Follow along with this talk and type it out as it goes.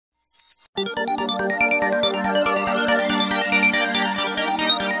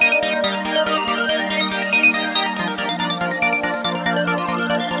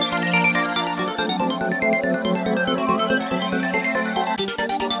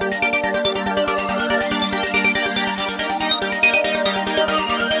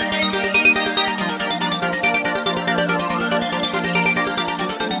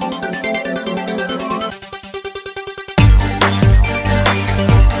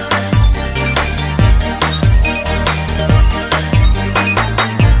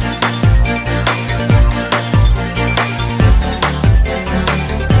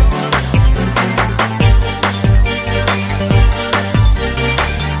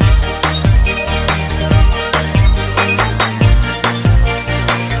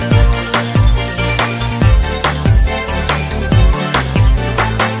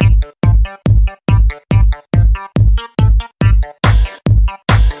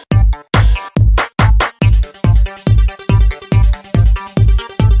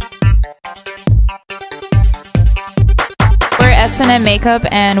S&M Makeup,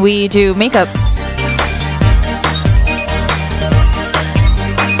 and we do makeup.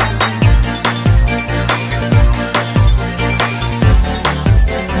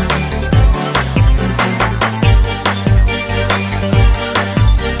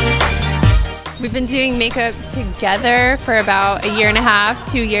 We've been doing makeup together for about 1.5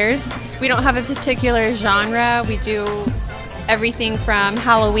 to 2 years. We don't have a particular genre. We do everything from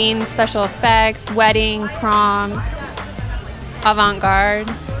Halloween, special effects, wedding, prom, avant-garde.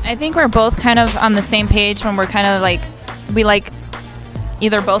 I think we're both kind of on the same page when we're kind of like, we like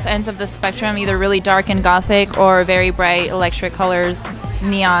either both ends of the spectrum, either really dark and gothic or very bright electric colors,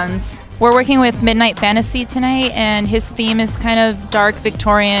 neons. We're working with Midnight Fantasy tonight, and his theme is kind of dark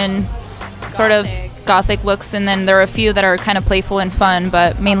Victorian, sort of gothic looks, and then there are a few that are kind of playful and fun,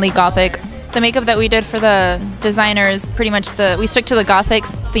 but mainly gothic. The makeup that we did for the designer is pretty much we stick to the gothic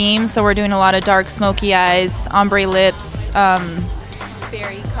theme, so we're doing a lot of dark smoky eyes, ombre lips,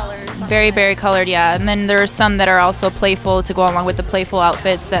 Berry colors. very colored, yeah. And then there are some that are also playful to go along with the playful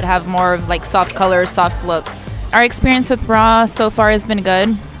outfits that have more of like soft colors, soft looks. Our experience with Raw so far has been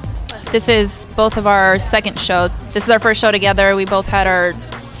good. This is both of our second show. This is our first show together. We both had our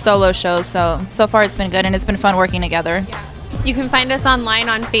solo shows, so far it's been good, and it's been fun working together. Yeah. You can find us online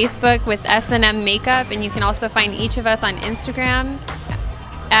on Facebook with S&M Makeup, and you can also find each of us on Instagram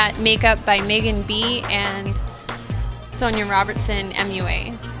at Makeup by Megan B and Sonia Robertson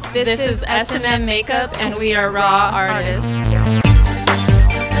MUA. This is S&M Makeup, and we are Raw artists.